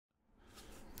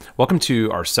Welcome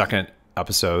to our second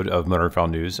episode of MotoringFile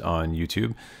News on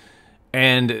YouTube.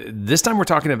 And this time we're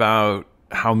talking about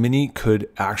how Mini could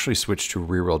actually switch to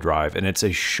rear-wheel drive, and it's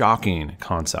a shocking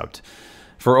concept.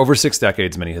 For over 6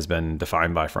 decades, Mini has been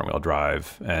defined by front-wheel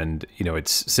drive, and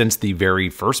it's since the very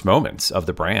first moments of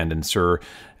the brand and Sir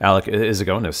Alec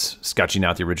Izagonis sketching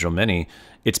out the original Mini,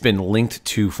 it's been linked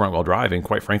to front-wheel drive and,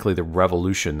 quite frankly, the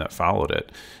revolution that followed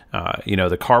it.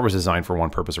 The car was designed for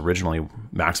one purpose originally: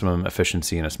 maximum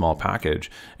efficiency in a small package,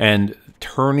 and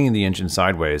turning the engine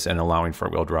sideways and allowing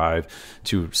front-wheel drive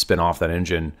to spin off that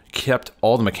engine kept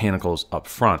all the mechanicals up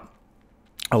front,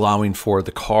 allowing for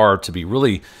the car to be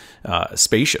really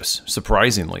spacious,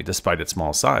 surprisingly, despite its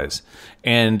small size.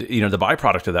 And, the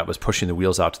byproduct of that was pushing the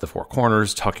wheels out to the four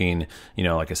corners, tucking,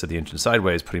 like I said, the engine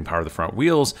sideways, putting power to the front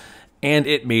wheels, and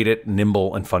it made it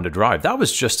nimble and fun to drive. That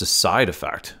was just a side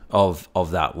effect of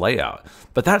that layout.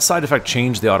 But that side effect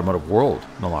changed the automotive world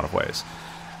in a lot of ways.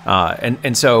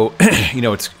 And so,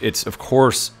 it's of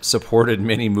course supported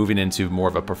Mini moving into more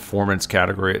of a performance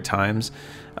category at times.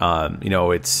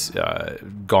 It's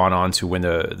gone on to win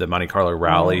the Monte Carlo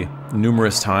Rally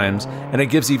numerous times, and it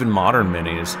gives even modern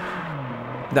Minis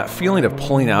that feeling of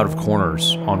pulling out of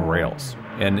corners on rails.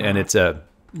 And it's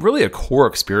really a core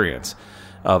experience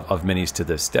of Minis to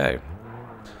this day.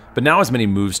 But now as Mini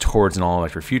moves towards an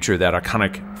all-electric future, that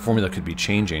iconic formula could be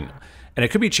changing. And it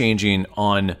could be changing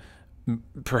on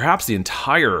perhaps the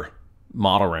entire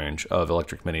model range of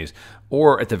electric Minis,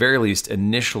 or at the very least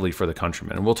initially for the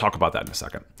Countryman, and we'll talk about that in a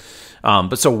second.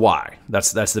 But so why?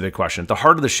 That's the big question. At the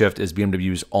heart of the shift is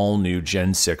BMW's all-new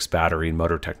Gen 6 battery and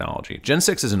motor technology. Gen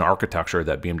 6 is an architecture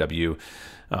that BMW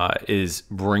is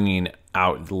bringing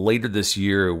out later this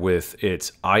year with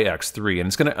its iX3, and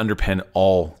it's going to underpin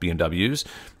all BMWs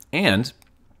and,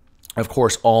 of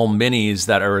course, all Minis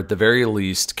that are at the very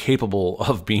least capable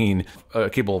of being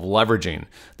capable of leveraging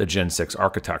the Gen 6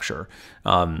 architecture.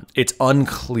 It's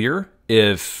unclear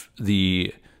if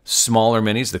the smaller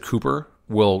Minis, the Cooper,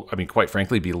 will, quite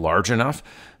frankly, be large enough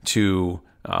to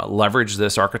leverage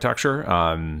this architecture.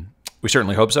 We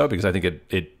certainly hope so, because I think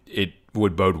it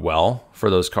would bode well for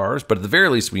those cars. But at the very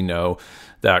least, we know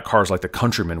that cars like the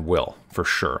Countryman will, for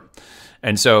sure.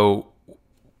 And so,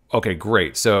 okay,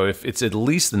 great. So if it's at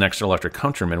least the next electric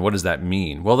Countryman, what does that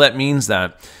mean? Well, that means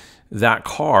that that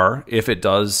car, if it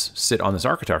does sit on this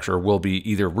architecture, will be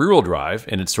either rear-wheel drive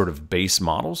in its sort of base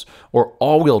models, or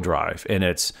all-wheel drive in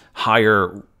its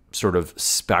higher sort of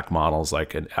spec models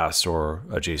like an S or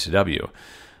a JCW.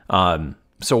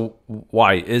 So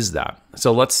why is that?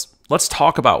 So let's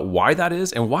talk about why that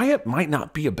is and why it might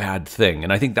not be a bad thing.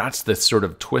 And I think that's the sort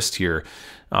of twist here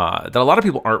that a lot of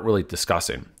people aren't really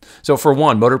discussing. So for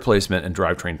one, motor placement and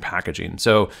drivetrain packaging.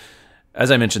 So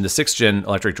as I mentioned, the 6th gen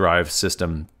electric drive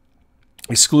system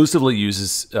exclusively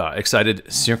uses excited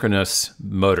synchronous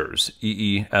motors,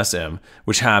 EESM,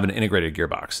 which have an integrated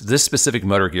gearbox. This specific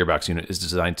motor gearbox unit is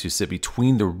designed to sit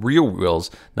between the rear wheels,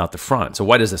 not the front. So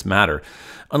why does this matter?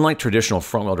 Unlike traditional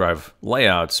front-wheel drive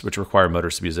layouts, which require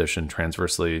motors to be positioned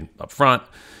transversely up front,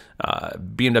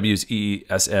 BMW's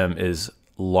EESM is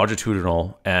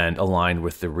longitudinal and aligned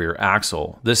with the rear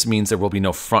axle. This means there will be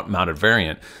no front-mounted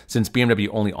variant. Since BMW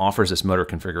only offers this motor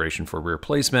configuration for rear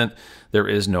placement, there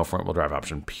is no front-wheel drive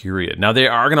option, period. Now, they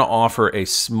are going to offer a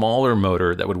smaller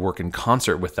motor that would work in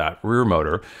concert with that rear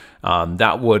motor.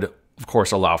 That would, of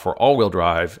course, allow for all-wheel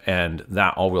drive, and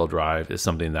that all-wheel drive is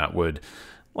something that would,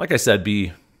 like I said,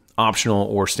 be optional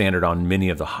or standard on many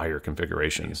of the higher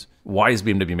configurations. Why has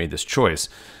BMW made this choice?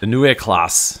 The Neue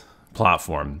Klasse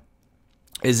platform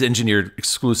is engineered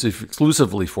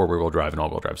exclusively for rear-wheel drive and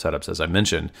all-wheel drive setups, as I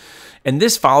mentioned. And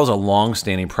this follows a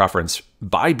long-standing preference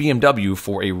by BMW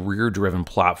for a rear-driven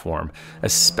platform,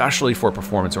 especially for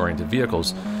performance-oriented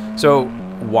vehicles. So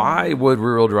why would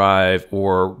rear-wheel drive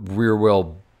or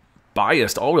rear-wheel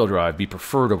biased all-wheel drive be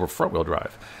preferred over front-wheel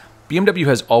drive? BMW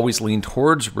has always leaned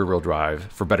towards rear-wheel drive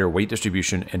for better weight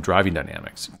distribution and driving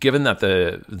dynamics. Given that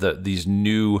these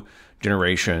new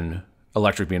generation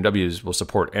electric BMWs will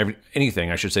support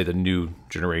anything, I should say the new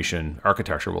generation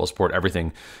architecture will support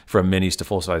everything from Minis to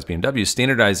full-size BMWs,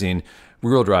 standardizing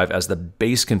rear-wheel drive as the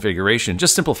base configuration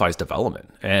just simplifies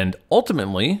development. And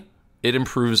ultimately, it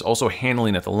improves also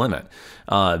handling at the limit.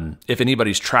 If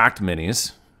anybody's tracked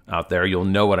Minis out there, you'll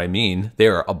know what I mean. They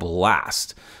are a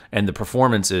blast. And the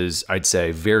performance is, I'd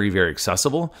say, very, very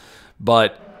accessible.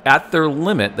 But at their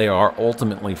limit, they are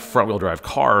ultimately front-wheel drive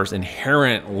cars,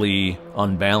 inherently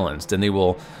unbalanced, and they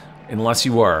will, unless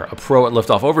you are a pro at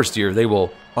lift-off oversteer, they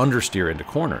will understeer into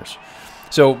corners.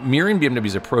 So mirroring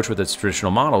BMW's approach with its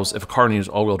traditional models, if a car needs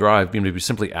all-wheel drive, BMW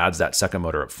simply adds that second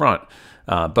motor up front.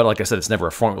 But like I said, it's never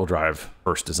a front-wheel drive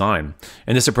first design.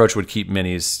 And this approach would keep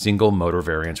Mini's single motor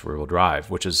variants rear-wheel drive,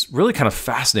 which is really kind of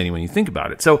fascinating when you think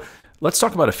about it. So let's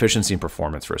talk about efficiency and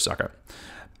performance for a second.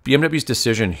 BMW's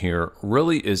decision here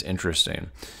really is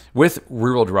interesting. With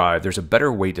rear-wheel drive, there's a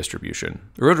better weight distribution.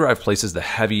 Rear-wheel drive places the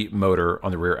heavy motor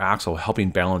on the rear axle,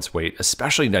 helping balance weight,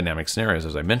 especially in dynamic scenarios,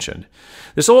 as I mentioned.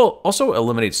 This also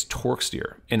eliminates torque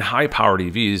steer. In high-powered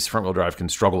EVs, front-wheel drive can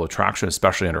struggle with traction,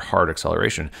 especially under hard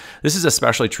acceleration. This is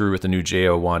especially true with the new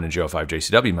J01 and J05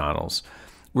 JCW models.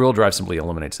 Rear-wheel drive simply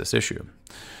eliminates this issue.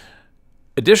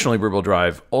 Additionally, rear-wheel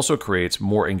drive also creates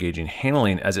more engaging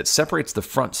handling as it separates the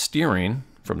front steering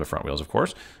from the front wheels, of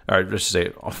course, or just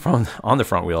say on the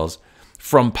front wheels,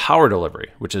 from power delivery,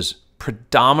 which is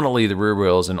predominantly the rear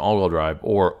wheels in all-wheel drive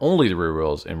or only the rear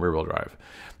wheels in rear-wheel drive.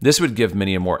 This would give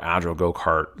Mini a more agile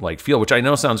go-kart-like feel, which I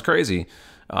know sounds crazy,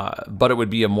 but it would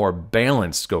be a more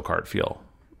balanced go-kart feel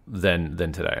than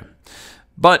today.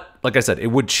 But like I said, it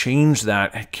would change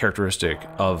that characteristic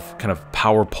of kind of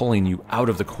power pulling you out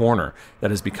of the corner that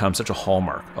has become such a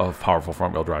hallmark of powerful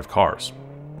front-wheel drive cars.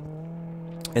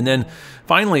 And then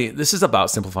finally, this is about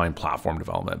simplifying platform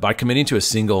development. By committing to a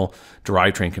single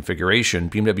drivetrain configuration,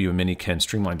 BMW and Mini can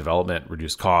streamline development,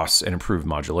 reduce costs, and improve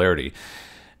modularity.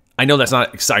 I know that's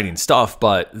not exciting stuff,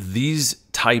 but these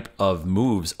type of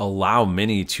moves allow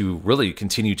Mini to really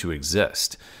continue to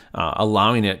exist,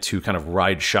 allowing it to kind of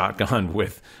ride shotgun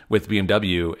with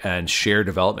BMW and share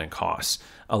development costs,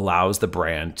 allows the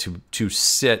brand to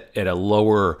sit at a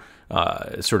lower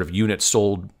sort of unit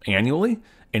sold annually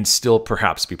and still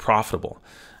perhaps be profitable.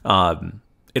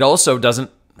 It also doesn't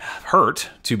hurt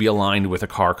to be aligned with a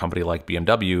car company like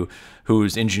BMW,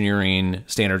 whose engineering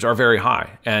standards are very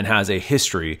high and has a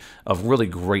history of really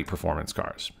great performance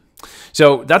cars.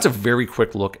 So that's a very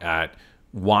quick look at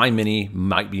why Mini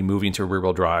might be moving to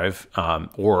rear-wheel drive,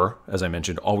 or, as I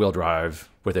mentioned, all-wheel drive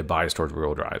with a bias towards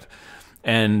rear-wheel drive,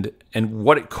 and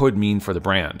what it could mean for the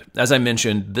brand. As I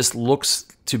mentioned, this looks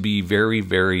to be very,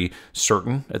 very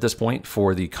certain at this point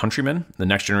for the Countryman, the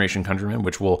next generation Countryman,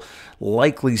 which we'll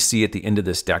likely see at the end of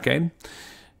this decade.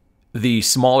 The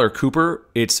smaller Cooper,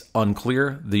 it's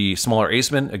unclear. The smaller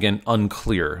Aceman, again,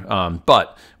 unclear.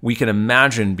 But we can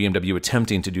imagine BMW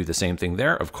attempting to do the same thing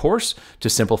there, of course, to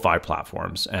simplify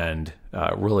platforms and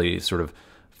really sort of,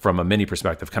 from a Mini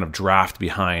perspective, kind of draft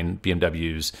behind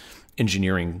BMW's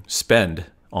engineering spend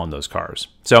on those cars.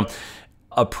 So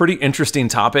a pretty interesting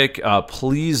topic.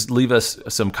 Please leave us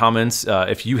some comments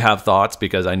if you have thoughts,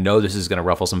 because I know this is going to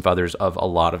ruffle some feathers of a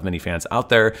lot of Mini fans out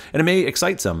there, and it may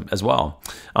excite some as well.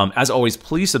 As always,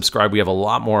 please subscribe. We have a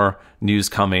lot more news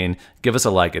coming. Give us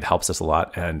a like. It helps us a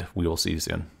lot, and we will see you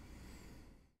soon.